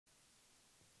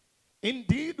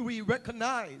Indeed, we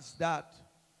recognize that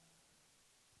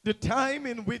the time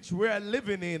in which we are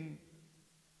living in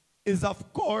is,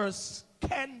 of course,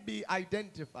 can be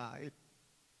identified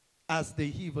as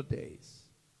the evil days.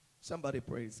 Somebody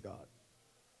praise God.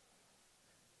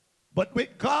 But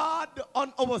with God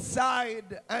on our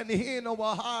side and in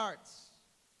our hearts,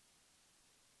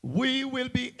 we will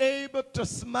be able to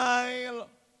smile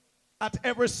at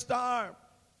every storm.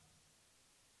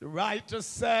 The writer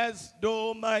says,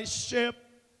 though my ship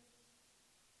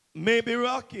may be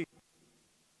rocky,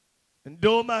 and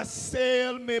though my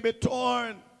sail may be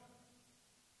torn,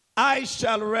 I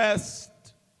shall rest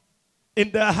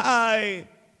in the eye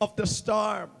of the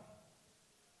storm.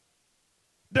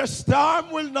 The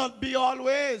storm will not be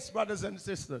always, brothers and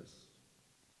sisters.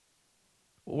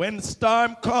 When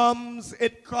storm comes,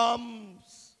 it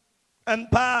comes and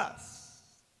passes.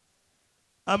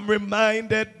 I'm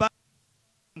reminded by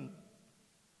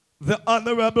the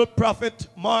Honorable Prophet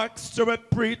Mark Stewart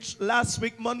preached last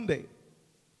week Monday.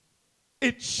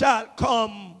 It shall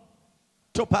come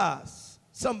to pass.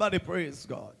 Somebody praise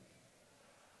God.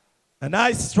 And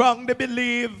I strongly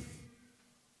believe,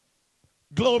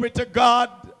 glory to God,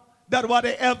 that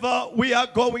whatever we are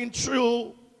going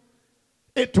through,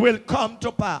 it will come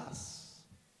to pass.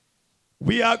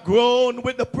 We are grown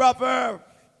with the proverb,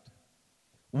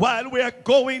 while we are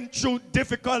going through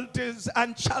difficulties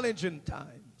and challenging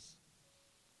times.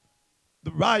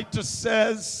 The writer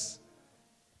says,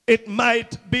 it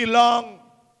might be long,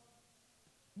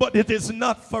 but it is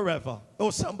not forever.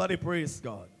 Oh, somebody praise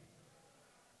God.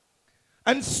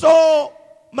 And so,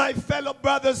 my fellow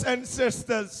brothers and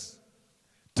sisters,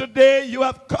 today you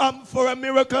have come for a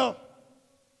miracle.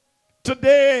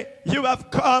 Today you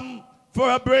have come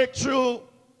for a breakthrough.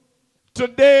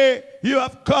 Today you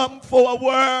have come for a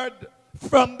word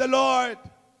from the Lord.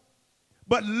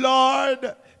 But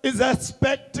Lord is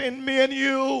expecting me and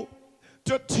you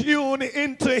to tune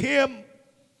into Him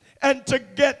and to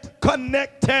get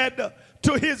connected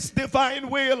to His divine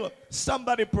will.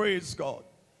 Somebody praise God.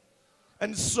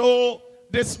 And so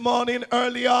this morning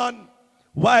early on,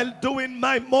 while doing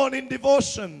my morning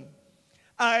devotion,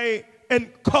 I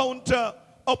encounter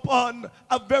upon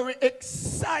a very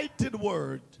excited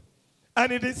word.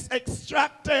 And it is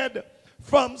extracted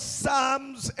from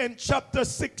Psalms in chapter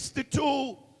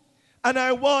 62. And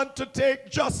I want to take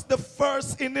just the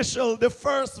first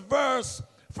verse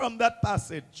from that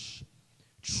passage.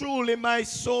 Truly my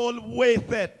soul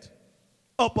waiteth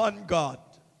upon God,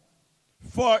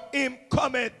 for Him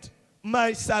cometh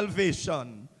my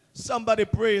salvation. Somebody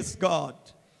praise God.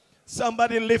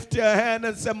 Somebody lift your hand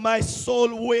and say, my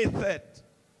soul waiteth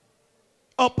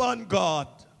upon God,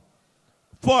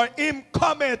 for Him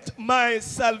cometh my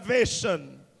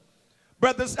salvation.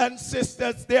 Brothers and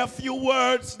sisters, there are few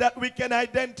words that we can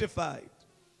identify.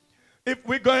 If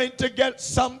we're going to get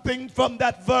something from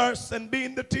that verse, and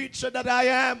being the teacher that I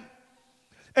am,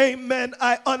 amen,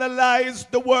 I analyze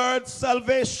the word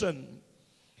salvation.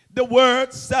 The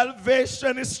word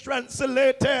salvation is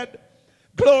translated,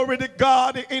 glory to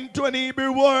God, into an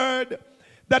Hebrew word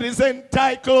that is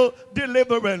entitled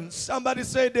deliverance. Somebody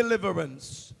say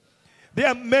deliverance. There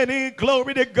are many,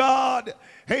 glory to God,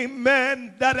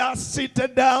 amen, that are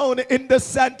seated down in the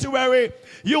sanctuary.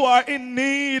 You are in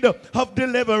need of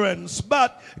deliverance.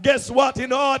 But guess what?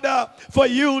 In order for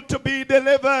you to be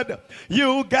delivered,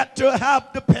 you got to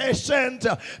have the patience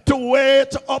to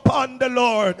wait upon the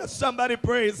Lord. Somebody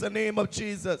praise the name of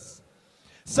Jesus.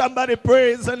 Somebody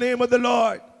praise the name of the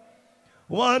Lord.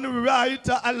 One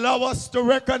writer allows us to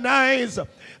recognize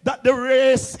that the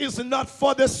race is not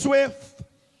for the swift,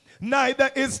 neither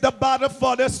is the battle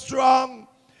for the strong,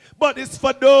 but it's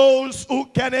for those who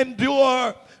can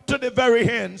endure to the very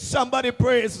end. Somebody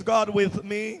praise God with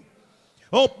me.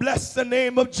 Oh, bless the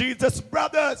name of Jesus.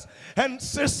 Brothers and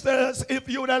sisters, if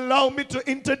you would allow me to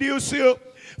introduce you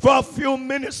for a few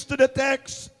minutes to the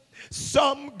text.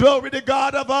 Some, glory to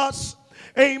God, of us,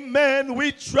 amen,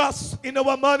 we trust in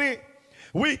our money.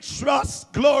 We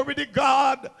trust, glory to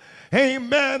God,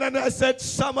 amen. And I said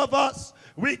some of us,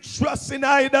 we trust in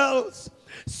idols.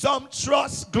 Some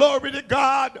trust, glory to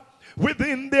God,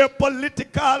 within their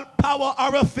political power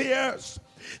or affairs.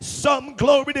 Some,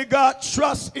 glory to God,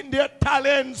 trust in their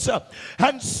talents,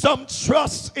 and some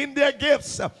trust in their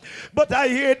gifts. But I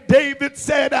hear David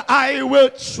said, I will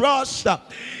trust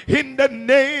in the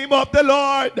name of the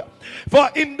Lord. For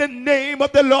in the name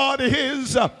of the Lord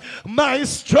is my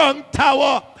strong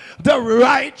tower. The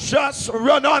righteous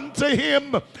run unto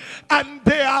Him, and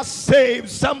they are saved.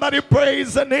 Somebody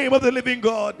praise the name of the living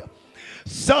God.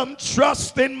 Some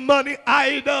trust in money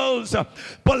idols,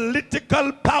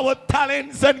 political power,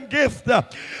 talents, and gifts.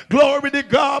 Glory to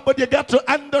God. But you got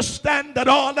to understand that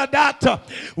all of that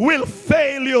will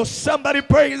fail you. Somebody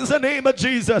praise the name of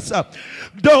Jesus.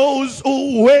 Those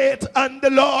who wait on the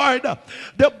Lord,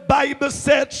 the Bible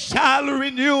said, shall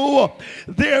renew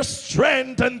their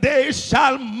strength, and they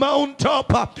shall mount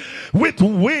up with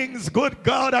wings. Good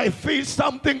God, I feel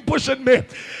something pushing me.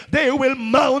 They will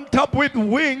mount up with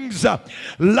wings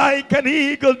like an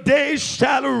eagle. They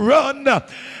shall run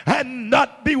and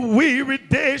not be weary.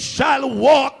 They shall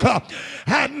walk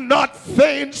and not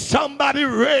faint. Somebody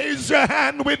raise your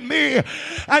hand with me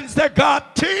and say, God,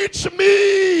 teach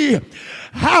me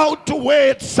how to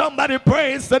wait. Somebody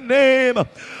praise the name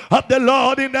of the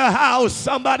Lord in the house.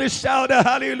 Somebody shout a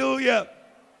hallelujah.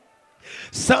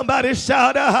 Somebody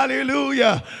shout a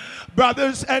hallelujah.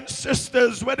 Brothers and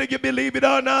sisters, whether you believe it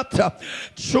or not,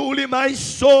 truly my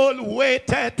soul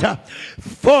waited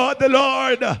for the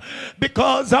Lord,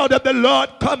 because out of the Lord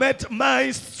cometh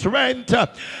my strength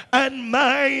and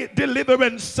my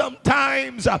deliverance.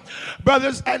 Sometimes,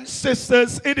 brothers and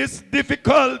sisters, it is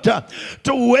difficult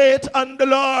to wait on the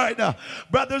Lord.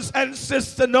 Brothers and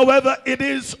sisters, however, it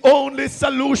is only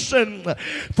solution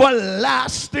for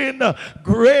lasting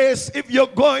grace. If you're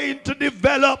going to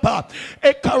develop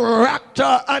a character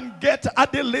and get a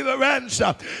deliverance,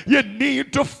 you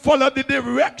need to follow the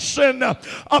direction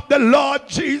of the Lord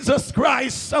Jesus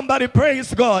Christ. Somebody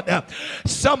praise God.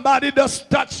 Somebody just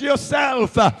touch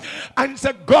yourself and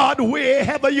say, God,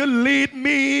 wherever you lead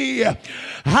me,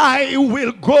 I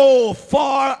will go, for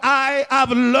I have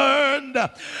learned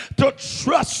to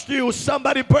trust you.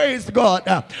 Somebody praise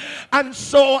God. And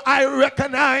so I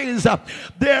recognize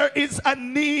there is a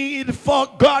need for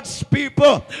God's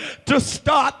people to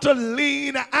start to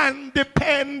lean and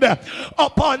depend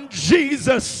upon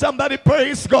Jesus. Somebody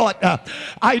praise God.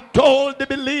 I told the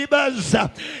believers,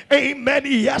 amen,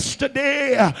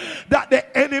 yesterday, that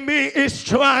the enemy is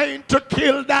trying to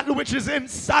kill that which is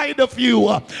inside of you,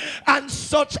 and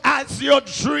such as your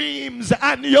dreams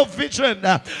and your vision.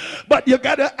 But you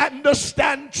got to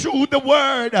understand through the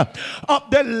word of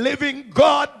the living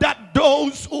God that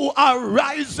those who are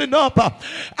rising up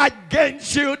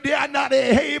against you, they are not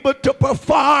able to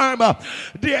perform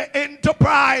their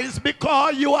enterprise,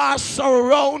 because you are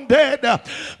surrounded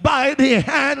by the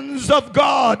hands of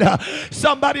God.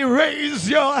 Somebody raise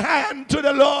your hand to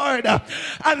the Lord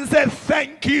and say,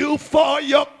 thank you for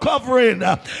your covering.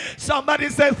 Somebody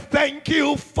say, thank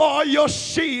you for your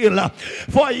shield.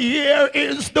 For here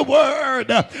is the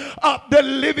word of the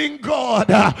living God.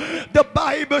 The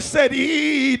Bible said,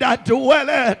 he that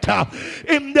dwelleth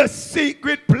in the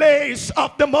secret place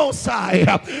of the Most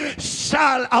High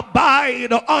shall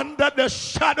abide under the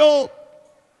shadow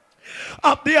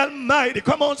of the Almighty.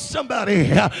 Come on,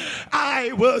 somebody.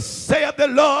 I will say of the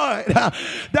Lord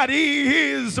that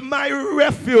he is my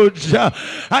refuge,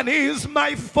 and he is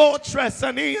my fortress,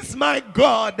 and he is my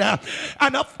God,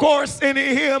 and of course in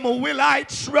him will I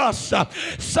trust.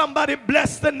 Somebody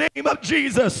bless the name of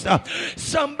Jesus.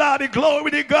 Somebody,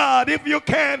 glory to God. If you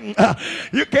can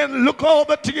look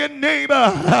over to your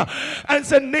neighbor and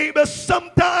say, neighbor,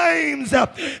 sometimes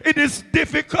it is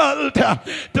difficult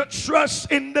to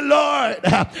trust in the Lord.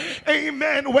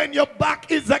 Amen. When your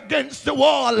back is against the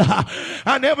wall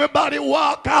and everybody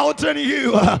walk out on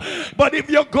you. But if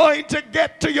you're going to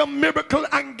get to your miracle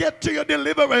and get to your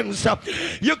deliverance,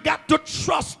 you got to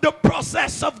trust the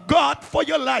process of God for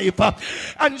your life.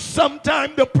 And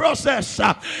sometimes the process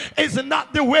is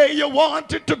not the way you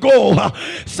want it to go.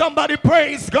 Somebody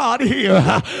praise God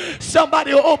here.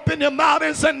 Somebody open your mouth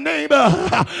and say, neighbor,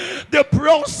 the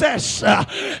process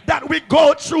that we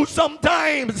go through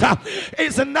sometimes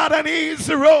is not an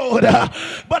easy road,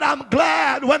 but I'm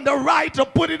glad when the writer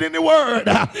put it in the word.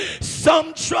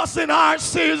 Some trust in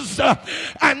horses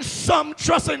and some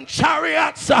trust in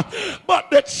chariots, but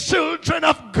the children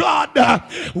of God,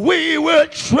 we will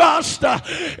trust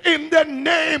in the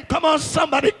name. Come on,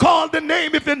 somebody call the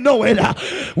name if you know it.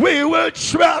 We will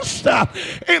trust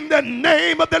in the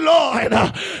name of the Lord,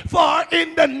 for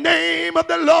in the name of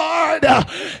the Lord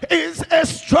is a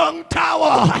strong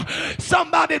tower.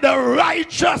 Somebody, the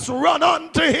righteous run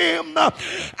unto him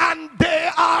and they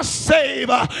are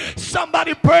saved.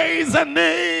 Somebody praise the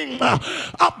name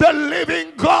of the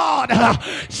living God.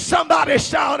 Somebody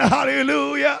shout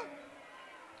hallelujah.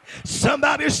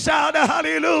 Somebody shout a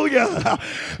hallelujah.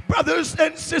 Brothers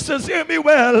and sisters, hear me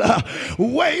well.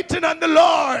 Waiting on the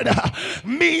Lord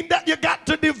mean that you got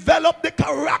to develop the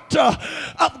character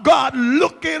of of God,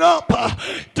 looking up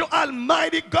to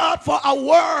Almighty God for a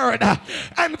word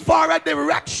and for a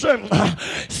direction.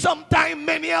 Sometimes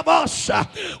many of us,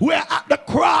 we're at the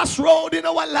crossroad in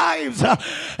our lives,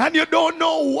 and you don't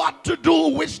know what to do,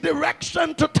 which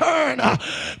direction to turn.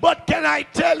 But can I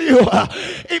tell you,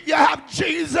 if you have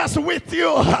Jesus with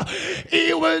you,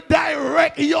 he will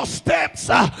direct your steps.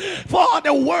 For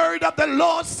the word of the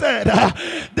Lord said,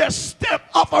 the step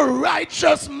of a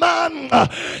righteous man,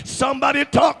 somebody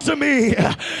talk to me,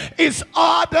 is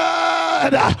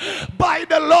ordered by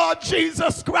the Lord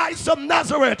Jesus Christ of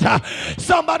Nazareth.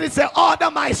 Somebody say,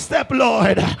 order my step,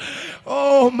 Lord.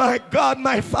 Oh my God,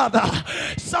 my Father.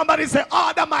 Somebody say,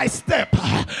 order my step,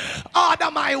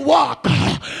 order my walk.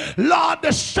 Lord,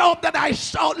 the shout that I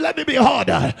shout, let it be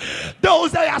ordered.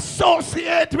 Those I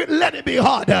associate with, let it be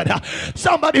ordered.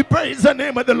 Somebody praise the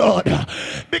name of the Lord.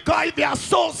 Because if you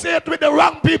associate with the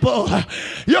wrong people,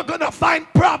 you're gonna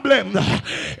find problems.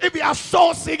 If you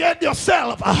associate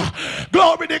yourself,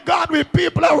 glory to God, with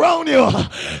people around you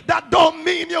that don't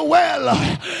mean you well,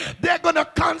 they're gonna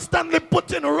constantly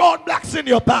put in roadblocks in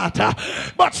your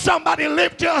path. But somebody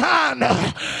lift your hand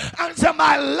and say,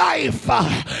 my life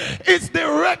is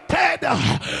directed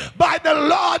by the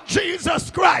Lord Jesus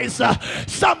Christ.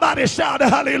 Somebody shout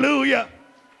hallelujah.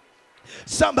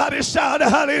 Somebody shout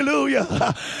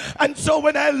hallelujah. And so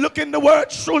when I look in the word,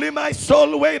 truly my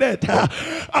soul waited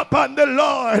upon the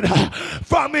Lord.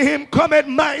 From him cometh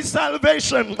my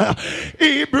salvation.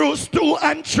 Hebrews 2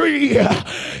 and 3.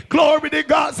 Glory to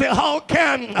God. Say, how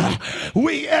can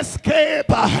we escape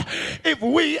if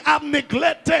we have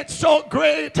neglected so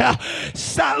great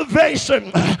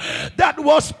salvation that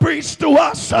was preached to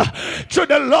us through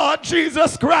the Lord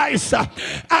Jesus Christ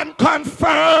and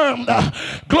confirmed,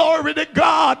 glory to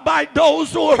God, by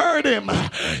those who heard him?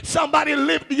 Somebody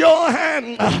lift your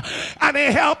hand and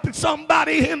help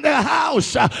somebody in the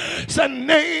house. Say,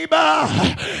 neighbor,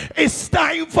 it's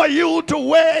time for you to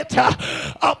wait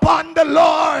upon the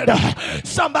Lord.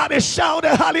 Somebody shout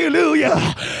hallelujah.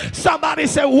 Somebody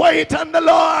say, wait on the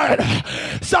Lord.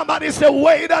 Somebody say,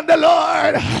 wait on the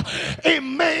Lord. He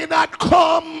may not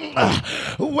come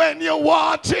when you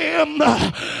want him,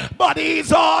 but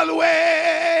he's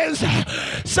always,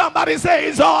 somebody say,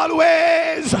 he's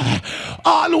always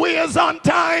on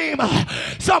time.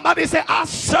 Somebody say, I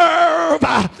serve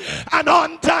an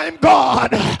on-time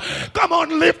God. Come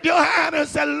on, lift your hand and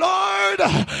say, Lord,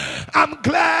 I'm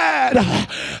glad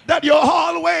that you're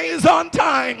always on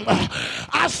time.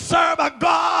 I serve a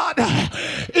God,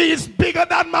 he's bigger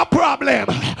than my problem.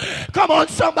 Come on,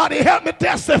 somebody help me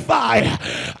testify.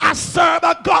 I serve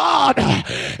a God,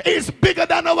 he's bigger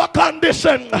than our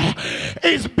condition.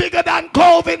 He's bigger than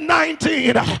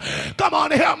COVID-19. Come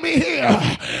on, help me here.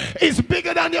 He's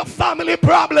bigger than your family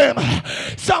problem.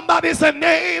 Somebody say,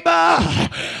 neighbor,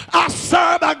 I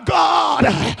serve a God,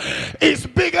 he's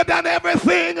bigger than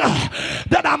everything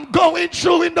that I'm going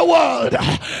through in the world.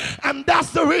 And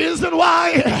that's the reason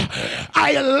why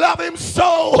I love him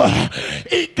so.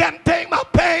 He can take my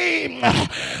pain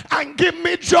and give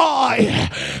me joy.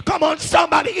 Come on,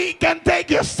 somebody, he can take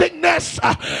your sickness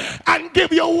and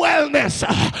give you wellness.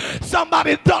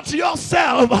 Somebody touch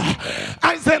yourself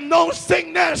and say, no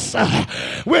sickness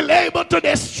will able to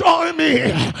destroy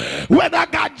me when I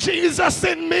got Jesus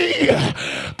in me.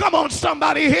 Come on,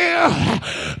 somebody here.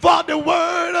 For the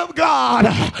word of God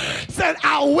said,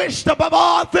 I wish above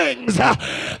all things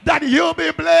that you'll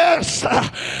be blessed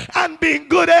and be in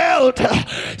good health.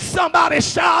 Somebody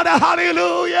shout a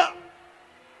hallelujah.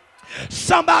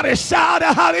 Somebody shout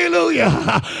a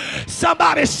hallelujah.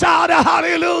 Somebody shout a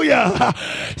hallelujah.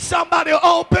 Somebody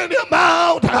open your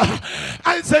mouth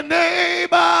and say,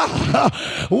 neighbor,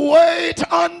 wait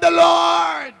on the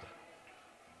Lord.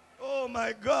 Oh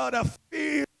my God, I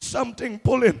feel something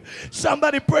pulling.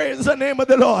 Somebody praise the name of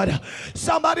the Lord.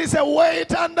 Somebody say,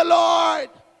 wait on the Lord.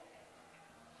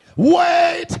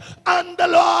 Wait on the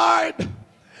Lord.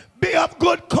 Be of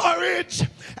good courage,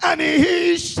 and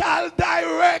he shall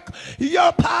direct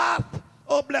your path.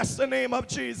 Oh, bless the name of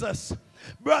Jesus.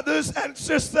 Brothers and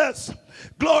sisters,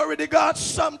 glory to God,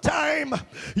 sometime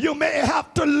you may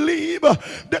have to leave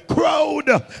the crowd,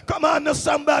 come on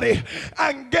somebody,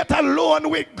 and get alone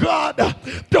with God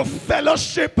to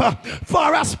fellowship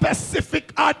for a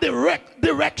specific or direct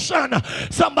direction.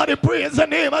 Somebody praise the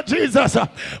name of Jesus.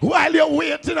 While you're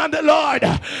waiting on the Lord,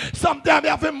 sometimes you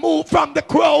have to move from the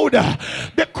crowd.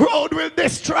 The crowd will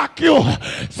distract you.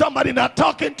 Somebody not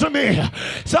talking to me.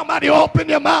 Somebody open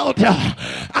your mouth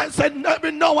and say, every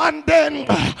every now and then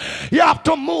you have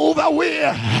to move away.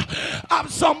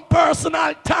 Have some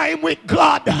personal time with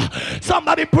God.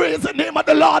 Somebody praise the name of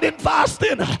the Lord in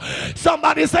fasting.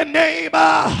 Somebody say,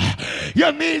 neighbor,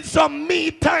 you need some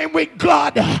me time with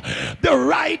God. The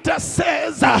writer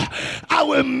says, I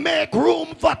will make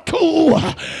room for two.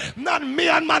 Not me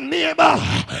and my neighbor,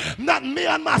 not me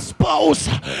and my spouse,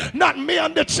 not me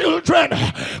and the children.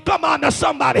 Come on to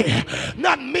somebody.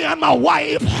 Not me and my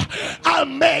wife. I'll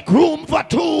make room for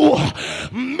two.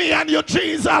 Me and you,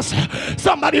 Jesus.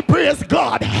 Somebody praise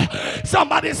God.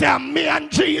 Somebody say, me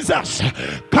and Jesus.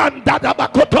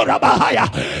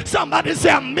 Somebody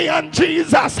say, me and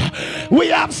Jesus. We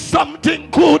have something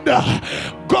good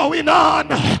going on.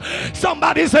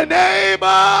 Somebody say,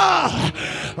 neighbor,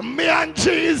 me and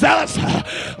Jesus,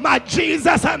 my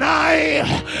Jesus and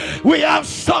I, we have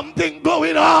something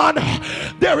going on.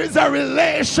 There is a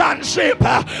relationship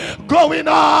going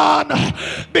on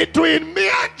between me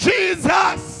and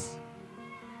Jesus.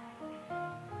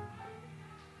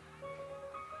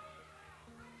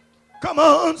 Come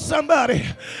on, somebody.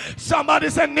 Somebody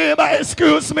say, neighbor,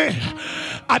 excuse me.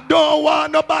 I don't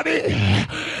want nobody,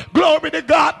 glory to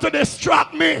God, to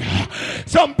distract me.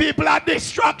 Some people are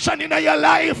distraction in your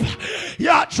life.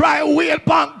 You try wait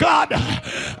upon God,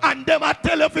 and them I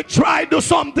tell you if you try do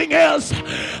something else,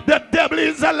 the devil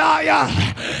is a liar.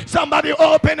 Somebody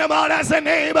open them out and say,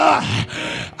 neighbor,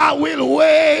 I will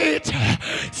wait.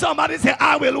 Somebody say,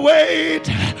 I will wait.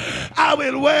 I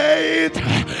will wait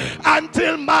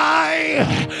until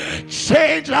my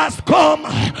change has come.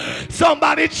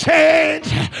 Somebody, change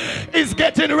is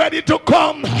getting ready to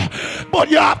come, but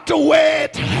you have to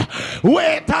wait.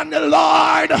 Wait on the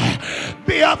Lord.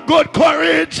 Be of good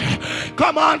courage.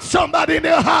 Come on, somebody in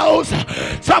the house.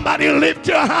 Somebody lift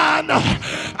your hand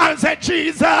and say,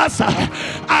 Jesus,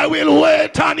 I will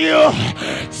wait on you.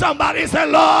 Somebody say,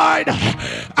 Lord,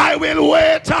 I will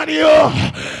wait on you.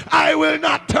 I will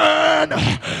not turn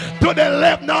to the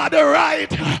left nor the right,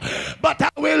 but I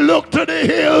will look to the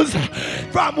hills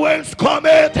from whence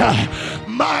cometh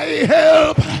my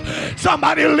help.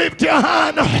 Somebody lift your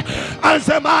hand and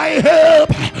say, my help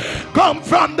come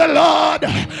from the Lord,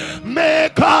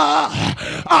 maker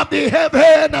of the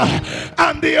heaven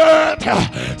and the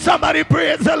earth. Somebody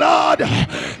praise the Lord.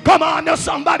 Come on, there's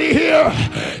somebody here.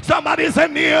 Somebody say,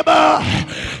 neighbor,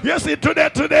 you see,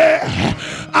 today,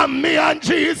 and me and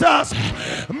Jesus,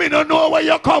 me don't know where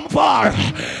you come for,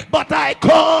 but I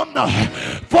come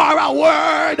for a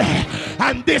word,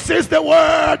 and this is the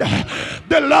word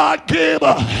the Lord gave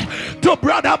to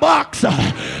Brother Boxx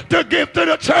to give to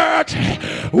the church.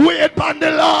 Wait upon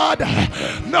the Lord.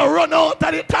 No run out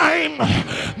of the time.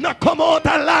 No come out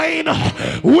of line.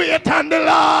 Wait on the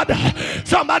Lord.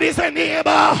 Somebody say,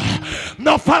 neighbor,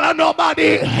 no follow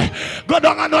nobody. Go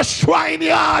down on no shrine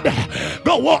yard.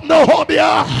 Go walk no hobby.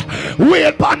 Wait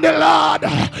upon the Lord.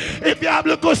 If you have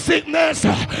look of sickness,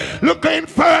 look of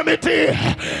infirmity,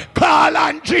 call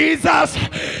on Jesus.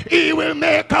 He will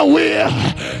make a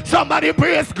way. Somebody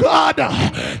praise God.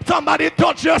 Somebody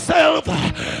touch yourself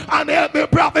and help me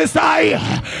prophesy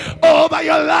over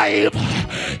your life.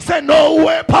 Say, no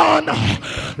weapon,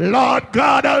 Lord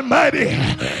God Almighty.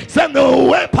 Say, no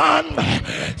weapon.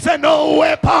 Say, no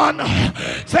weapon.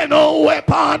 Say, no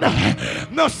weapon.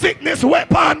 No sickness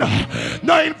weapon.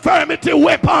 No infirmity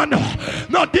weapon.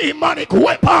 No demonic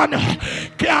weapon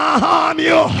can't harm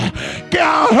you,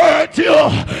 can't hurt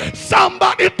you.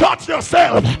 Somebody touch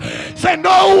yourself. Say,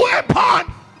 no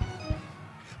weapon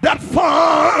that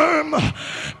form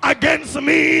against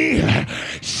me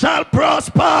shall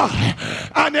prosper,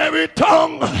 and every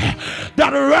tongue that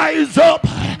rise up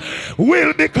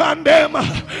will be condemned.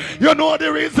 You know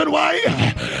the reason why?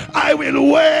 I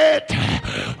will wait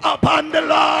upon the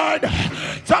Lord.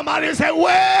 Somebody say,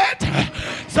 wait.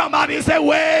 Somebody say,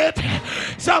 wait.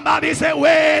 Somebody say,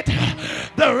 wait.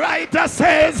 The writer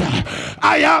says,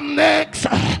 I am next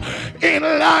in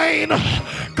line.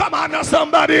 Come on now,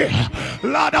 somebody.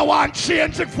 Lord, I want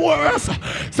change it for us.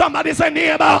 Somebody say,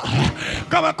 neighbor,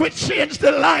 come on, quick, change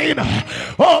the line.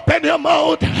 Open your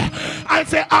mouth and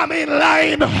say, I'm in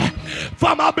line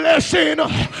for my blessing.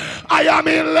 I am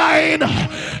in line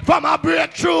for my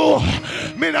breakthrough.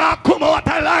 Me not come out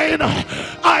of line.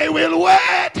 I will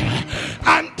wait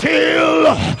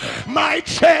until my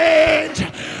change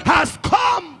has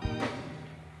come.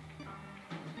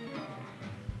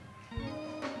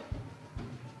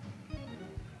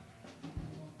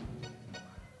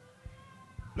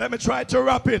 Let me try to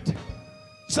wrap it.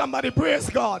 Somebody praise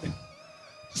God.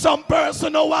 Some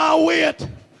person don't want to wait.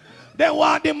 They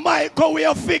want the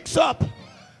microwave fix up.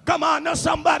 Come on now,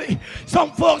 somebody.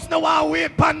 Some folks don't want to wait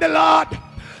upon the Lord.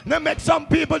 They make some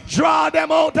people draw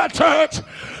them out of church.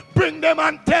 Bring them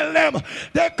and tell them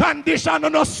their condition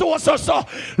on a so.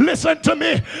 Listen to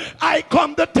me. I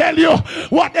come to tell you,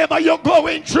 whatever you're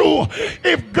going through,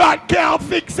 if God can't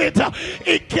fix it,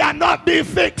 it cannot be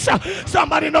fixed.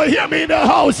 Somebody not hear me in the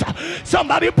house.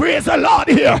 Somebody praise the Lord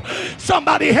here.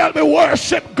 Somebody help me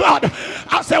worship God.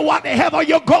 I say, whatever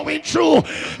you're going through,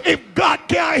 if God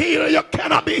can't heal, you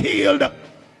cannot be healed.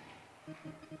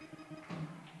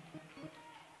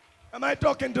 Am I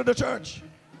talking to the church?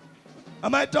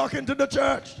 Am I talking to the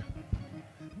church?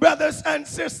 Brothers and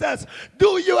sisters,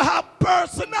 do you have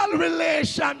personal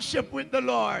relationship with the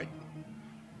Lord?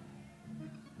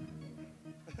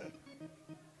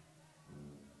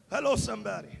 Hello,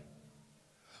 somebody.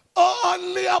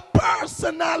 Only a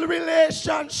personal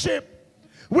relationship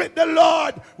with the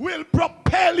Lord will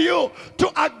propel you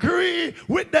to agree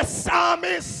with the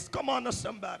psalmist. Come on,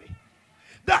 somebody.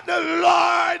 That the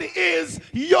Lord is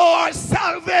your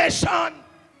salvation.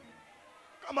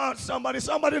 Come on, somebody.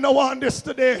 Somebody don't want this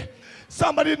today.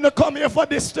 Somebody didn't come here for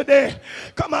this today.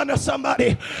 Come on,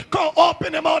 somebody. Come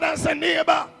open your mouth and say,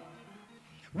 neighbor.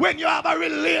 When you have a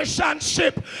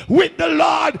relationship with the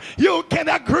Lord, you can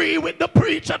agree with the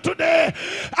preacher today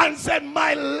and say,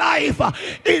 my life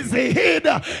is hid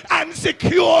and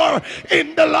secure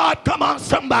in the Lord. Come on,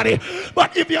 somebody.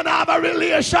 But if you don't have a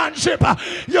relationship,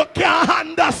 you can't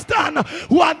understand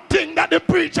one thing that the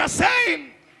preacher is saying.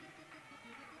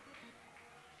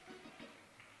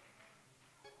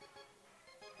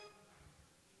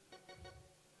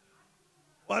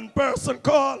 One person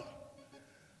called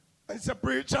and said,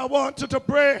 preacher, I want you to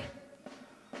pray.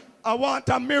 I want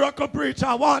a miracle, preacher.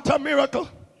 I want a miracle.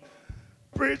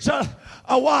 Preacher,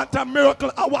 I want a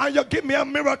miracle. I want you to give me a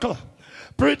miracle.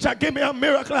 Preacher, give me a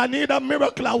miracle. I need a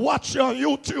miracle. I watch you on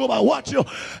YouTube. I watch you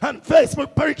on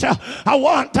Facebook. Preacher, I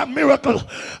want a miracle.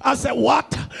 I said,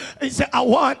 what? He said, I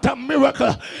want a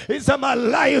miracle. He said, my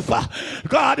life,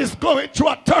 God is going through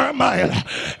a turmoil.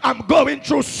 I'm going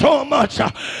through so much.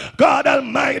 God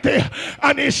Almighty.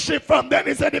 And he shift from then.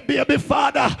 He said, the baby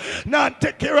father, now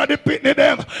take care of the pitney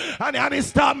them. And he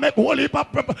start make whole heap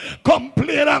of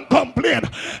complain and complain.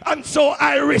 And so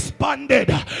I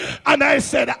responded. And I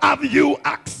said, have you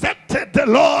accepted the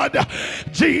Lord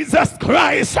Jesus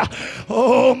Christ,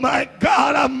 oh my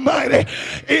God Almighty,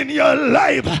 in your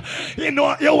life? You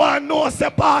know, you want to know, say,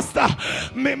 Pastor,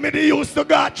 me used to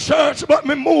go to church, but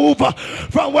me move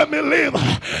from where me live.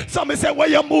 Somebody say, where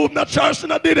you move, no church,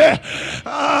 no did it.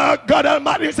 God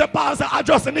Almighty, say, Pastor, I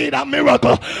just need a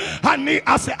miracle.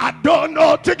 I say, I don't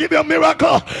know to give you a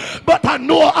miracle, but I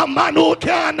know a man who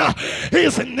can.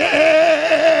 His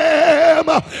name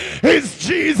is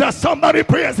Jesus. Somebody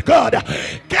praise God.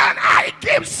 Can I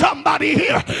give somebody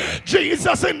here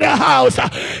Jesus in the house?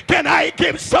 Can I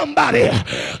give somebody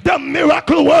the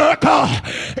miracle worker?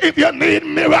 If you need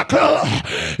miracle,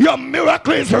 your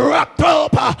miracle is wrapped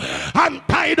up and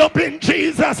tied up in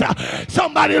Jesus.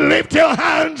 Somebody lift your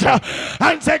hands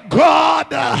and say, God,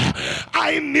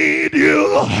 I need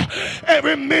you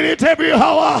every minute, every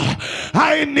hour.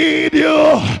 I need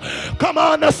you. Come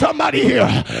on, somebody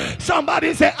here.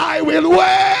 Somebody say, I will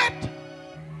wait.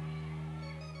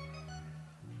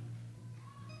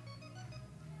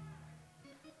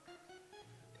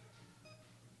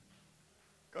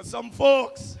 Because some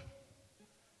folks,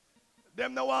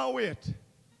 them don't want to wait.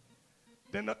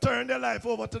 They don't turn their life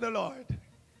over to the Lord.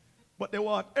 But they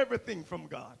want everything from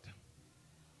God.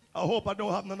 I hope I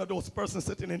don't have none of those persons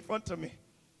sitting in front of me.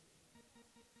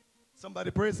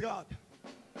 Somebody praise God.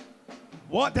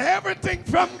 Want everything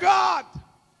from God,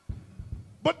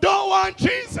 but don't want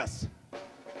Jesus.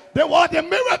 They want the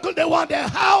miracle. They want their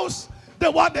house. They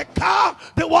want the car.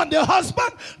 They want the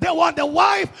husband. They want the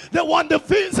wife. They want the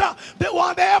visa. They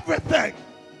want everything.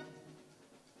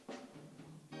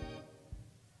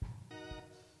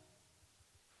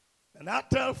 And I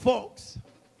tell folks,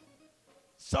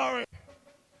 sorry,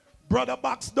 Brother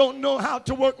Boxx don't know how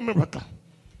to work miracle.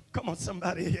 Come on,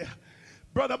 somebody here.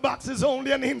 Brother Boxx is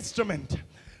only an instrument.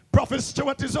 Prophet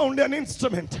Stewart is only an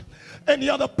instrument. Any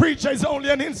other preacher is only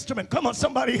an instrument. Come on,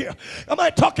 somebody here. Am I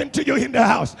talking to you in the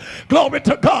house? Glory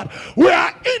to God. We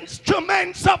are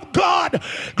instruments of God.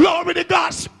 Glory to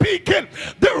God, speaking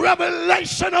the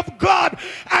revelation of God.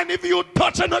 And if you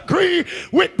touch and agree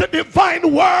with the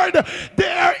divine word,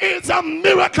 there is a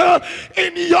miracle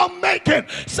in your making.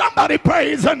 Somebody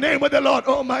praise the name of the Lord.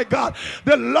 Oh my God,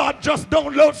 the Lord just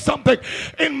download something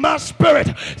in my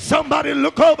spirit. Somebody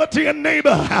look over to your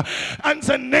neighbor and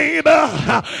say,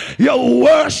 neighbor, your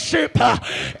worship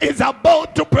is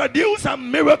about to produce a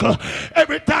miracle.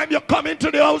 Every time you come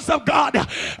into the house of God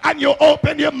and you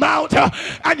open your mouth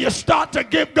and you start to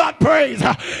give God praise,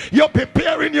 you're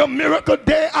preparing your miracle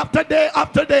day after day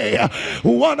after day.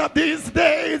 One of these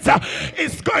days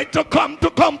is going to come to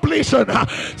completion.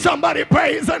 Somebody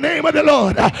praise the name of the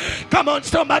Lord. Come on,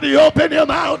 somebody open your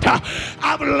mouth.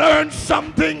 I've learned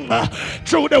something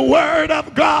through the word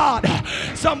of God.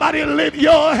 Somebody lift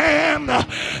your hand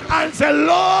and say,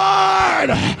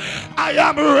 Lord, I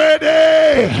am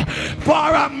ready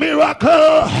for a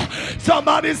miracle.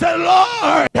 Somebody say,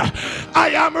 Lord,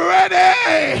 I am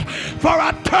ready for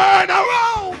a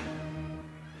turnaround.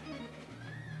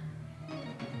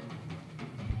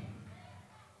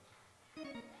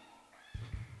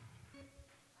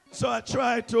 So I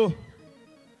try to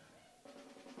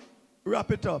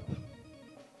wrap it up.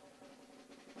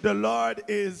 The Lord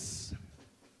is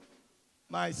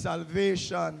my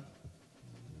salvation,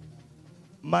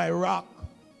 my rock,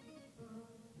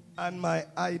 and my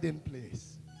hiding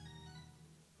place.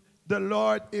 The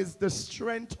Lord is the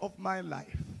strength of my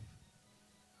life.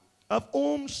 Of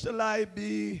whom shall I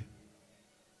be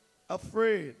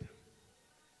afraid?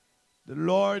 The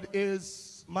Lord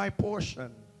is my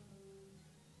portion.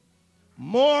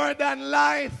 More than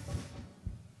life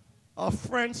are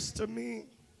friends to me.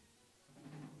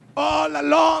 All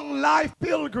along life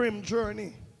pilgrim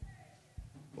journey.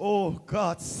 Oh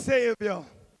God, Savior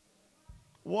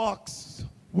walks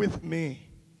with me.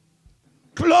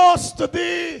 Close to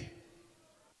thee.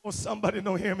 Oh, somebody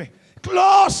don't hear me.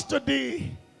 Close to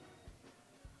thee.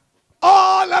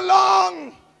 All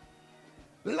along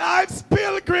life's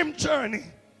pilgrim journey.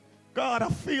 God, I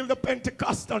feel the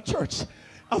Pentecostal church.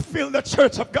 I feel the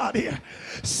church of God here.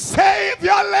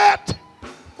 Savior, let.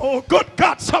 Oh, good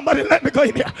God, somebody let me go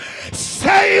in here.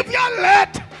 Savior,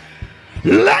 let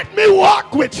me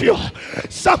walk with you.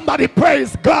 Somebody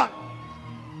praise God.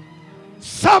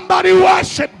 Somebody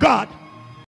worship God.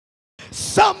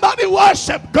 Somebody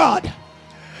worship God.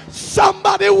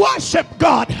 Somebody worship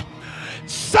God.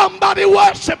 Somebody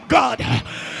worship God.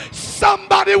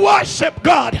 Somebody worship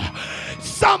God.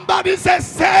 Somebody say,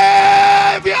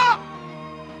 Savior.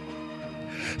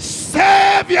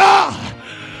 Savior.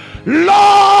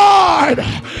 Lord,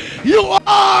 you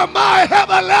are my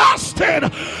everlasting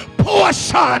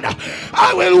portion.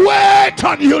 I will wait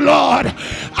on you, Lord.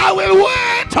 I will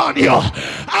wait on you.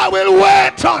 I will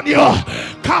wait on you. I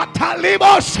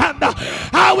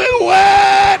will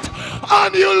wait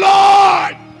on you,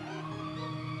 Lord.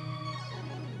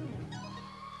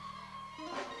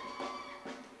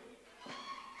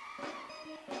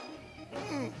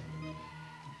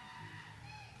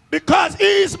 Because he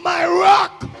is my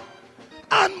rock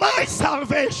and my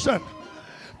salvation.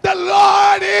 The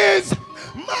Lord is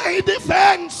my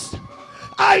defense.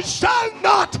 I shall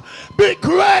not be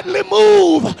greatly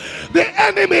moved. The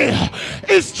enemy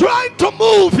is trying to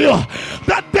move you.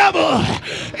 The devil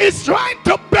is trying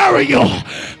to bury you.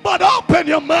 But open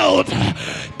your mouth.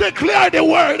 Declare the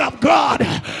word of God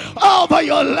over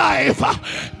your life.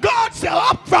 God said,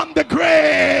 up from the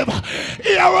grave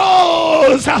he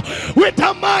arose with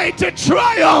a mighty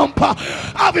triumph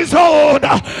of his own.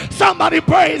 Somebody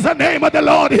praise the name of the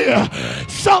Lord here.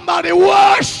 Somebody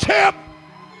worship.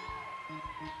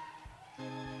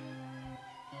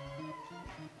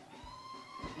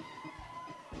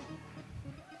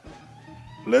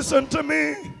 Listen to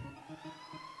me,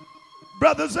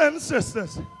 brothers and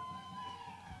sisters.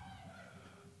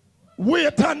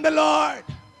 Wait on the Lord.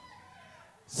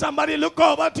 Somebody look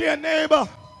over to your neighbor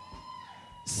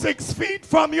 6 feet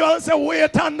from you and say,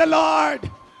 wait on the Lord.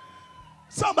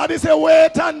 Somebody say,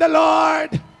 wait on the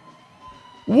Lord.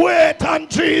 Wait on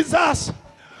Jesus.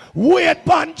 Wait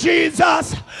on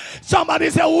Jesus. Somebody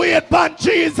say, wait on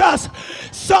Jesus.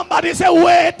 Somebody say,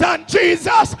 wait on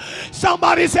Jesus.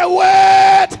 Somebody say,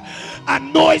 wait. I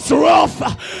know it's rough.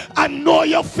 I know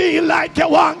you feel like you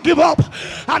won't give up.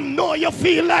 I know you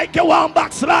feel like you won't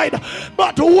backslide.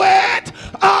 But wait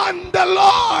on the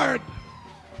Lord.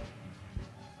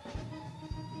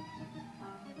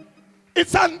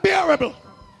 It's unbearable.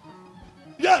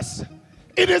 Yes,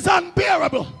 it is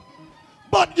unbearable.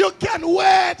 But you can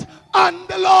wait on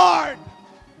the Lord.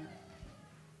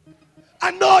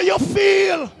 I know you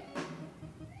feel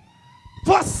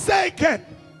forsaken.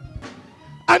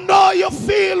 I know you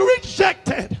feel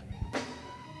rejected.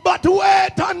 But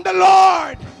wait on the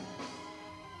Lord.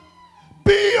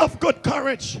 Be of good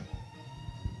courage.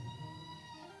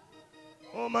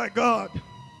 Oh my God.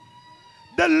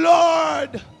 The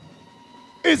Lord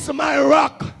is my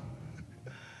rock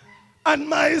and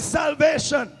my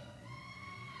salvation.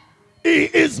 He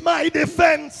is my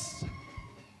defense.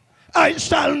 I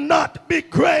shall not be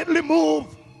greatly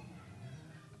moved.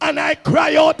 And I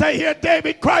cry out, I hear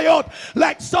David cry out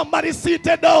like somebody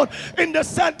seated down in the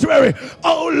sanctuary.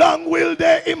 How long will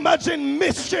they imagine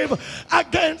mischief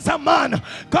against a man?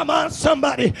 Come on,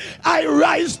 somebody. I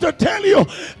rise to tell you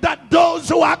that those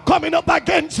who are coming up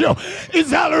against you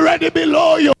is already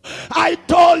below you. I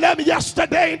told them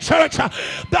yesterday in church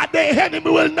that the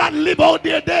enemy will not live out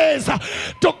their days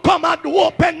to come and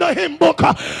open the hymn book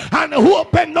and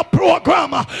open the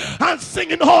program and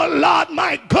singing, oh Lord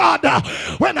my God,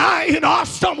 when I in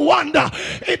awesome wonder.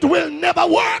 It will never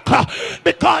work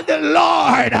because the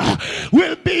Lord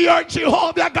will be your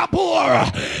Jehovah Gabor.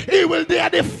 He will be a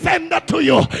defender to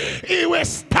you. He will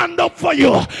stand up for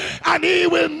you and he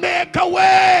will make a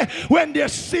way when there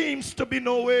seems to be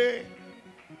no way.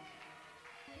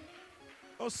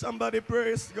 Oh, somebody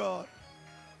praise God.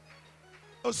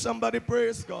 Oh, somebody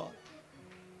praise God.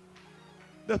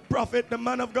 The prophet, the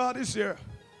man of God is here.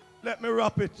 Let me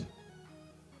wrap it.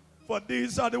 For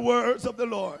these are the words of the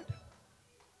Lord.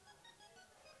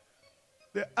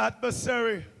 The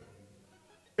adversary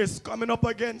is coming up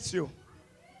against you.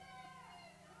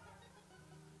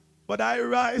 But I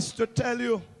rise to tell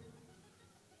you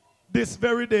this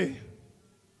very day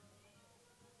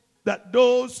that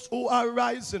those who are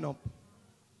rising up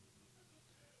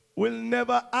will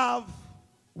never have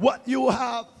what you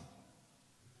have.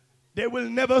 They will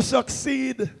never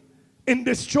succeed in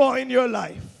destroying your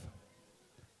life.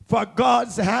 For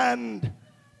God's hand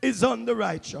is on the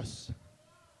righteous.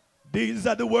 These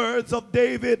are the words of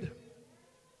David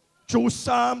through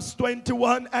Psalms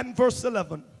 21 and verse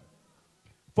 11.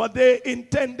 For they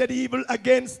intended evil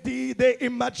against thee, they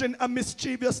imagined a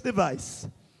mischievous device,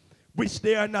 which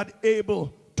they are not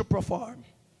able to perform.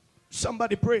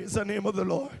 Somebody praise the name of the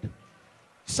Lord.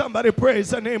 Somebody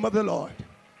praise the name of the Lord.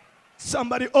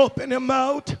 Somebody open your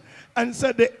mouth and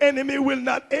said the enemy will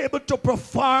not able to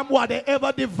perform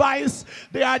whatever device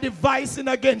they are devising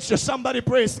against you. Somebody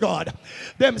praise God.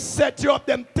 Them set you up,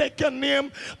 them take your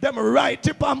name, them write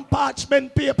it on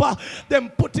parchment paper, them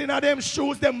put in them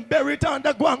shoes, them bury it on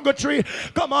the guango tree.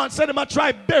 Come on, say them a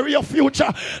try bury your future,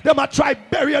 them a try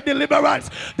bury your deliverance,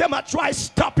 them a try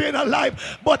stop you in a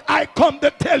life. But I come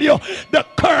to tell you the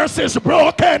curse is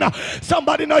broken.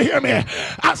 Somebody not hear me.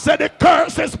 I said the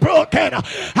curse is broken,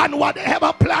 and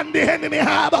whatever plan the enemy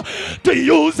have to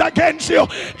use against you,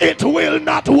 it will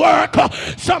not work.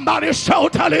 Somebody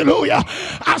shout hallelujah.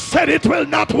 I said it will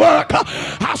not work.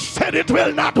 I said it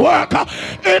will not work.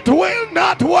 It will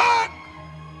not work.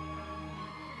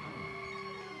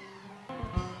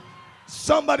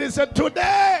 Somebody said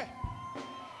today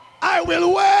I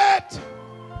will wait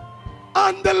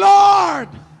on the Lord,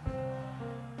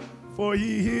 for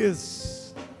he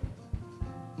is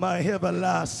my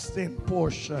everlasting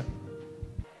portion.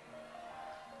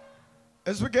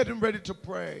 As we're getting ready to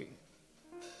pray,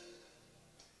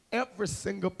 every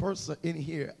single person in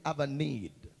here have a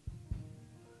need.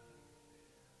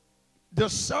 The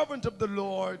servant of the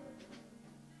Lord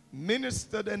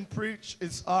ministered and preached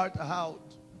his heart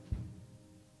out.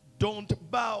 Don't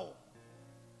bow.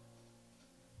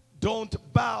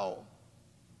 Don't bow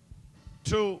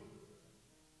to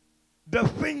the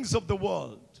things of the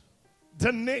world,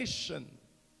 the nation.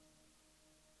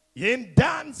 You ain't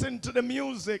dancing to the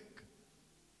music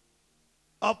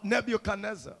of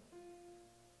Nebuchadnezzar,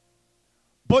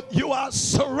 but you are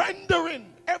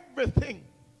surrendering everything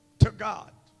to God.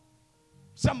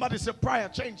 Somebody say prayer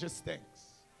changes things.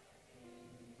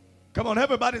 Come on,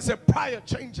 everybody say prayer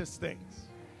changes things.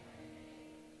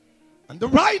 And the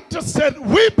writer said,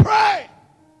 we pray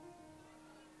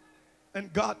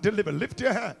and God delivered. Lift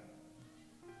your hand.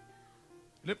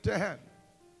 Lift your hand.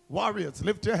 Warriors,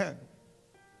 lift your hand.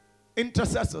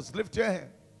 Intercessors, lift your hand.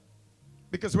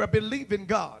 Because we're believing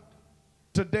God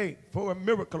today for a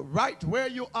miracle. Right where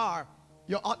you are,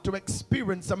 you ought to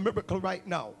experience a miracle right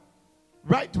now.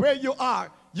 Right where you are,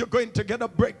 you're going to get a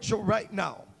breakthrough right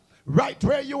now. Right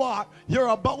where you are, you're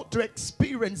about to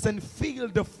experience and feel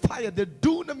the fire, the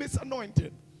dunamis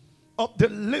anointing of the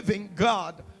living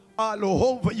God all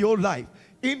over your life.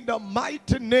 In the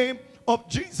mighty name of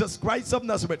Jesus Christ of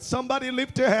Nazareth. Somebody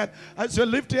lift your hand. As you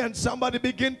lift your hand, somebody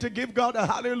begin to give God a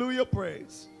hallelujah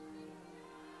praise.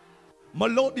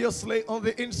 Melodiously on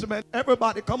the instrument.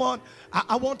 Everybody, come on.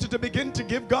 I want you to begin to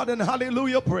give God an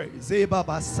hallelujah praise. Leba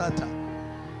basata.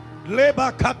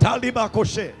 Leba kata liba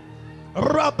koshe.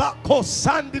 Rabako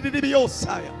Sandi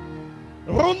Dibiosaya.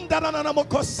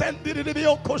 Rundananamoko Sendi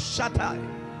Dibioko Shatai.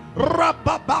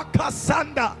 Rababaka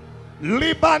Sanda.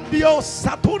 Libandio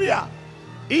Saturia.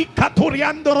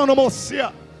 Ikaturiando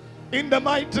Ronomosia. In the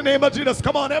mighty name of Jesus.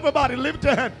 Come on, everybody, lift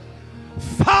your hand.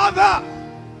 Father,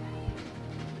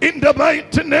 in the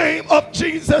mighty name of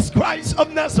Jesus Christ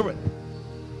of Nazareth.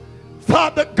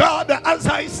 Father God, as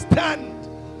I stand,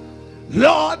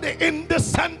 Lord, in the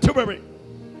sanctuary,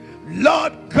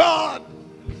 Lord God,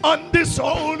 on this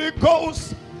Holy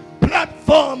Ghost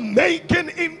platform, making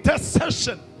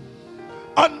intercession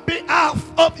on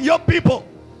behalf of your people.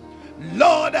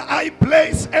 Lord, I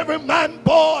place every man,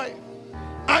 boy,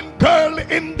 and girl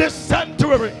in this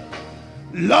sanctuary.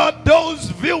 Lord, those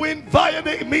viewing via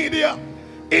the media,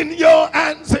 in your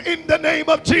hands in the name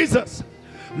of Jesus.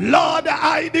 Lord,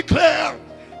 I declare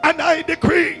and I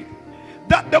decree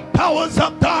that the powers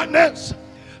of darkness,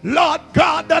 Lord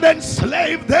God, that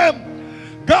enslave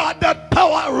them, God, that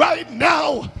power right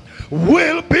now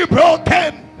will be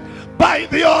broken by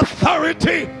the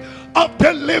authority of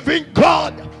the living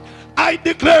God. I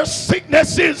declare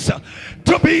sicknesses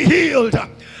to be healed.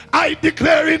 I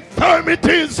declare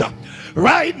infirmities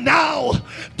right now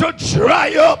to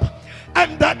dry up,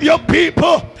 and that your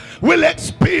people will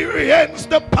experience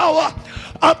the power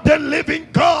of the living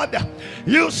God.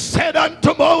 You said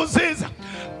unto Moses,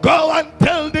 go and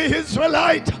tell the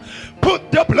Israelite,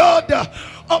 put the blood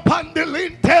upon the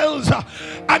lintels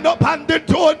and upon the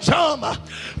door jamb,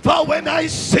 for when I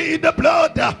see the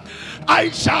blood, I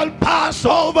shall pass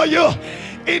over you.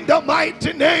 In the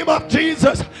mighty name of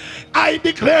Jesus, I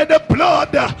declare the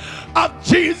blood of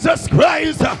Jesus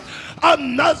Christ of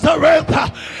Nazareth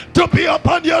to be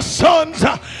upon your sons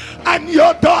and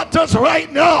your daughters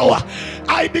right now.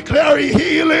 I declare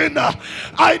healing.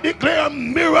 I declare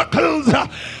miracles.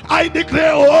 I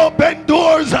declare open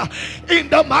doors in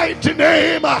the mighty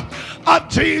name of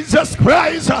Jesus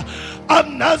Christ of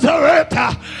Nazareth.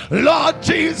 Lord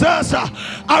Jesus,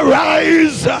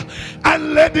 arise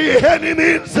and let the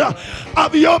enemies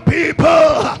of your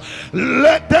people,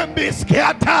 let them be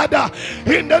scattered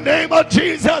in the name of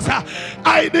Jesus.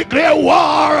 I declare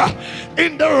war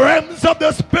in the realms of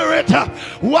the spirit.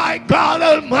 Why, God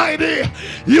Almighty,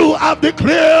 you have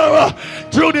declared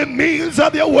through the means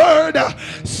of your word,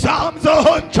 Psalms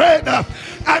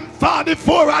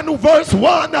 144 and verse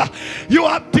 1, you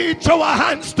have teach our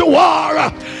hands to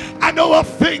war and our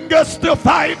fingers to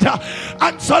fight.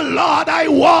 And so, Lord, I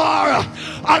war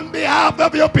on behalf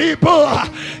of your people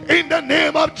in the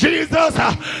name of Jesus.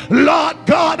 Lord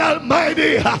God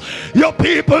Almighty, your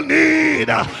people need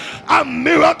a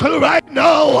miracle right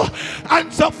now.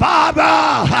 And so,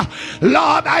 Father,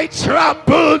 Lord, I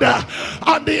trampled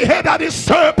on the head of the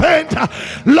serpent.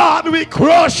 Lord, we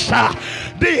crush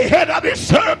the head of the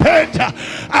serpent,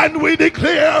 and we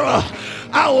declare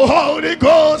our Holy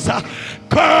Ghost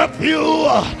curfew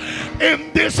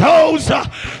in this house.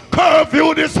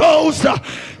 Curfew this house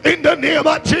in the name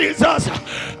of Jesus,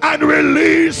 and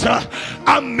release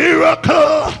a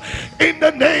miracle in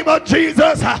the name of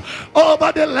Jesus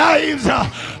over the lives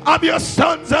of your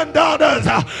sons and daughters.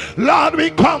 Lord, we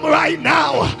come right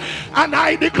now and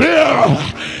I declare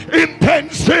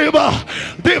intensive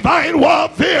divine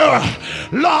warfare.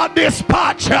 Lord,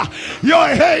 dispatch your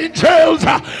angels,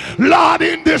 Lord,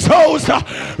 in this house,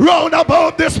 round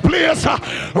about this place.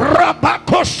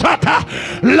 Rabakoshata,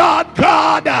 Lord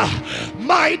God,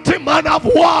 mighty man of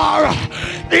war,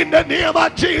 in the name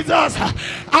of Jesus,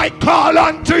 I call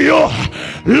unto you,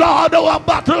 Lord, our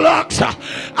battle axe.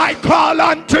 I call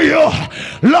unto you,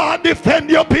 Lord, defend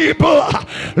your people.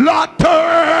 Lord,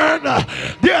 turn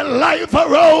their life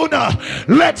around.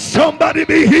 Let somebody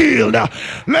be healed.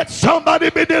 Let somebody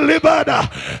be delivered.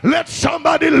 Let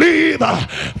somebody leave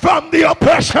from the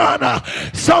oppression.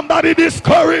 Somebody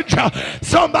discouraged.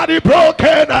 Somebody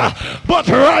broken. But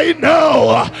right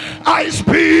now, I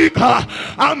speak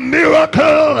a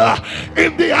miracle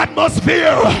in the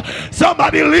atmosphere.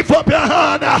 Somebody lift up your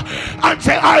hand and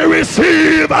say, I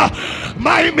receive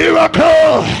my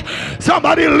miracle.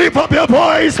 Somebody lift up your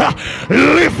voice,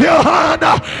 lift your hand,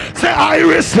 say, I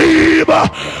receive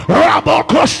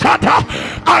Rabokoshata.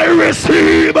 I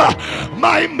receive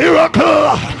my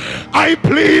miracle. I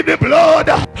plead the blood.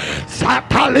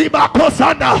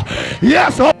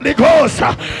 Yes, Holy Ghost,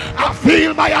 I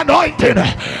feel my anointing.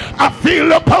 I feel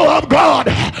the power of God.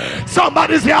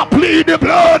 Somebody say, I plead the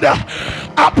blood.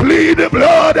 I plead the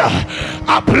blood.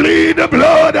 I plead the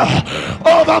blood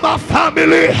over my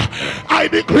family. I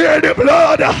declare the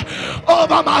blood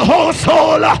over my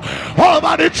household,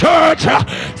 over the church.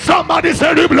 Somebody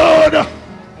say the blood.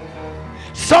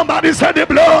 Somebody said the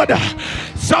blood.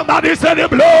 Somebody said the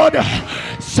blood.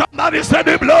 Somebody said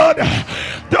the blood.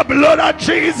 The blood of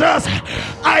Jesus.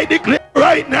 I declare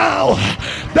right now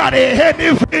that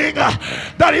anything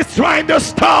that is trying to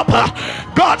stop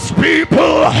God's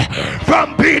people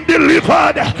from being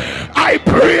delivered, I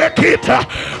break it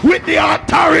with the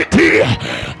authority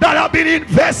that have been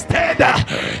invested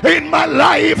in my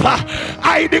life.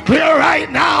 I declare right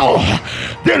now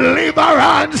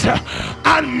deliverance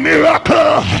and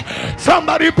miracle.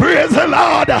 Somebody praise the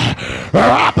Lord.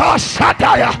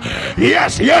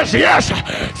 Yes, yes, yes.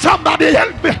 Somebody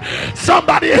help me.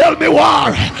 Somebody help me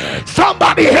war.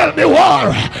 Somebody help me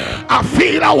war. I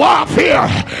feel a warfare.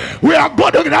 We are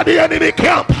going to the enemy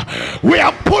camp. We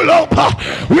are pull up.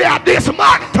 We are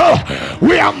dismantle.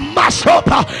 We are mash up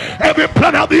every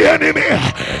plan of the enemy.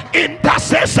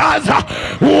 Intercessors,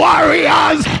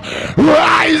 warriors,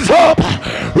 rise up.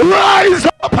 Rise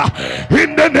up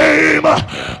in the name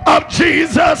of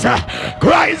Jesus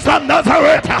Christ of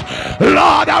Nazareth.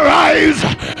 Lord, arise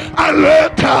and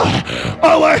let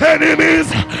our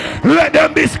enemies, let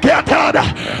them be scattered.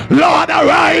 Lord,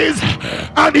 arise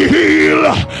and heal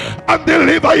and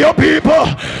deliver your people.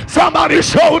 Somebody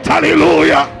shout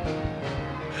hallelujah.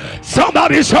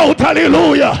 Somebody shout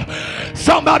hallelujah.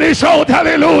 Somebody shout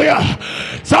hallelujah.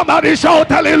 Somebody shout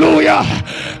hallelujah.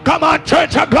 Come on,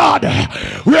 church of God.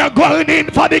 We are going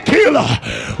in for the kill.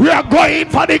 We are going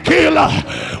for the kill.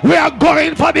 We are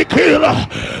going for the kill.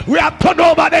 We have turned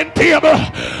over the table.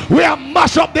 We have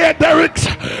mashed up their derricks.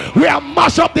 We have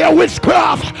mashed up their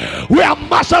witchcraft. We have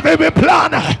mashed up every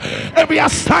plan, every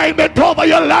assignment over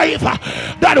your life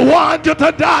that want you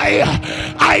to die.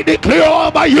 I declare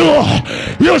over you,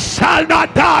 you shall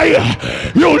not die.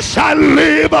 You shall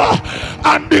live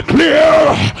and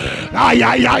declare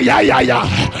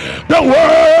the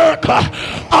work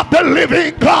of the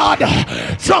living God.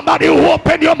 Somebody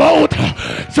open your mouth.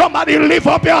 Somebody lift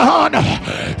up your hand.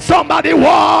 Somebody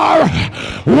war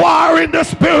in the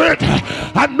spirit.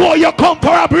 I know you come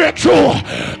for a breakthrough,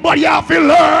 but you have to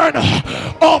learn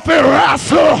how to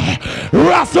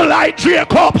wrestle like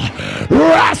Jacob.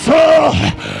 Wrestle.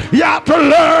 You have to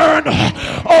learn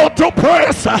how to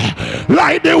press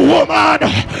like the woman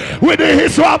with the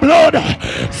issue of blood.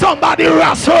 Somebody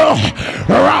wrestle.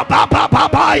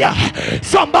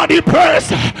 Somebody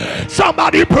press.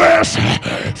 Somebody press.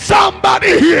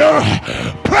 Somebody here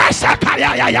press.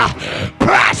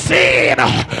 Press in.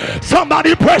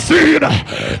 Somebody press in.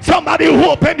 Somebody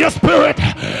open your spirit.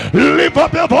 Lift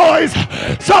up your voice.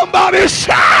 Somebody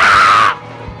shout.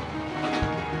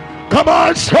 Come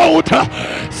on, shout.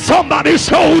 Somebody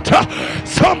shout.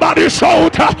 Somebody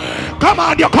shout. Come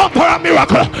on, you come for a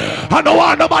miracle. I don't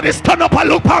want nobody stand up and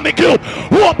look at me good.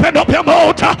 Open up your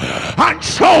mouth and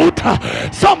shout.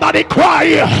 Somebody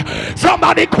cry.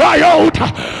 Somebody cry out.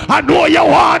 I know you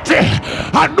want it.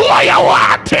 I know you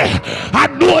want it. I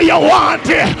know you want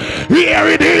it. Here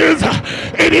it is.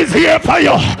 It is here for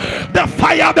you. The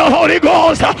fire of the Holy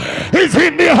Ghost is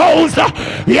in the house.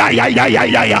 Yeah.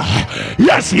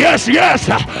 Yes.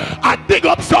 I dig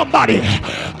up somebody.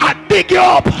 I dig you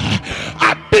up.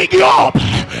 I dig you up.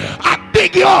 I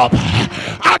dig you up.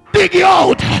 I dig you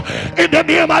out. In the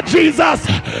name of Jesus,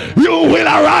 you will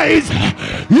arise.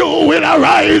 You will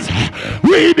arise.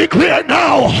 We declare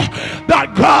now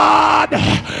that God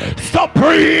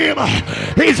supreme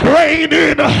is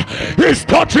reigning, is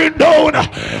touching down,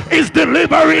 is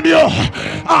delivering you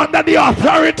under the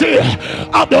authority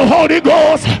of the Holy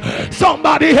Ghost.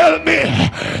 Somebody help me.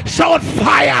 Shout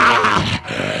fire.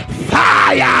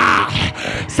 Fire.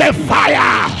 Say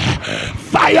fire.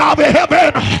 Fire of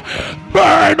heaven.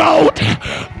 Burn out.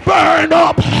 Burn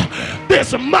up.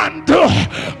 Dismantle.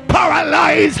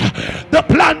 Paralyze the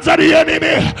plans of the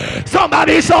enemy.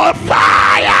 Somebody shout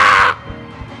fire.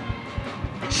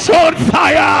 Shout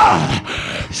fire.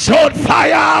 Shout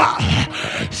fire.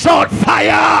 Shout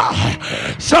fire.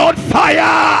 Shout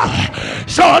fire.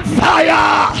 Shout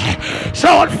fire.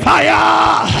 Shout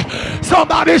fire.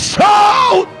 Somebody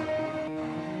shout.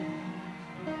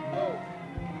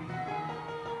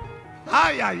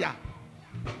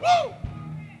 Woo.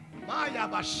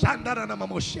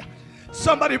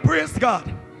 Somebody praise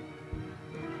God.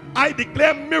 I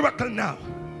declare miracle now.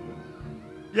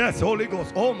 Yes, Holy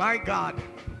Ghost. Oh my God.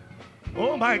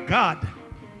 Oh my God.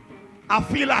 I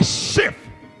feel a shift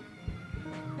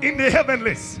in the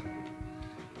heavenlies.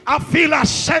 I feel a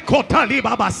shekotali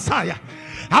babasaya.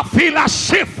 I feel a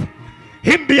shift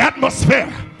in the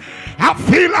atmosphere. I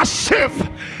feel a shift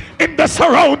in the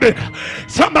surrounding.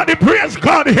 Somebody praise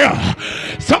God here.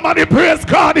 Somebody praise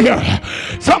God here.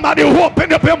 Somebody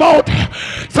open up your mouth.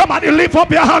 Somebody lift up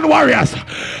your hand, warriors.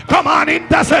 Come on,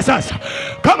 intercessors.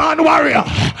 Come on, warrior.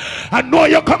 I know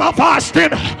you come on fasting.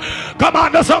 Come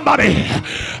on to somebody.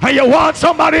 And you want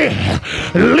somebody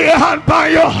lay hand by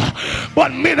you.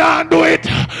 But me not do it.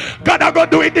 God I go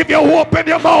do it if you open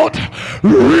your mouth.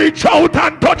 Reach out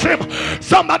and touch him.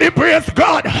 Somebody praise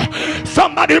God.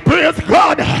 Somebody praise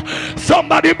God.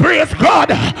 Somebody praise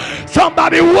God.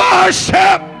 Somebody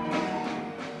worship.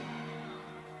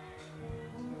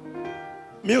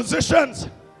 Musicians.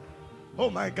 Oh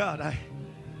my God.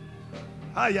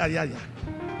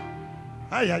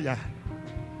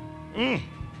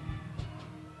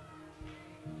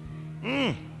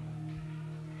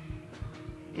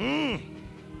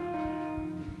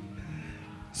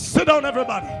 Sit down,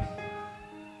 everybody.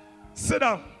 Sit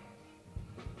down.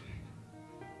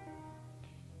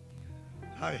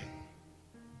 Hi.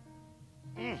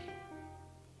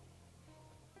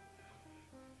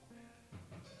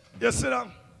 You sit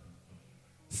down.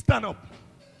 Stand up.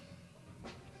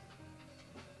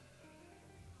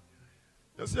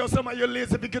 You see how some of you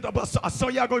lazy if you get up. I saw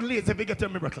you are going lazy if you get a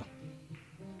miracle.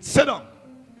 Sit down.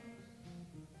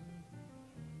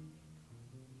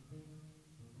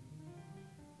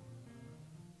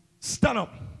 Stand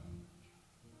up.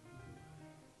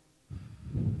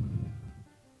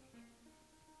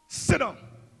 Sit down.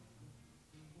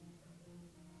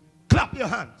 Clap your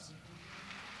hands.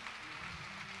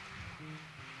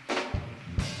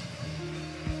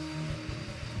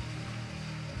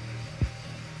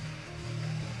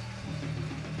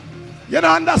 You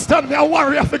don't understand me, a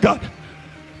warrior for God.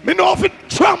 Me know if it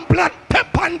trample and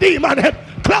pep and demon head.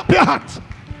 Clap your hands.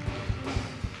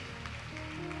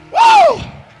 Woo!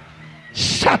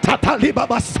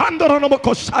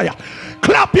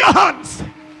 Clap your hands.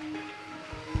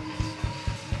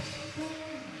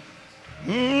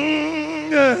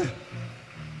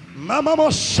 Mama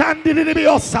Moshandi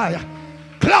Libiosaya.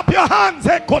 Clap your hands,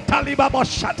 Ekotaliba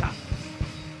Moshata.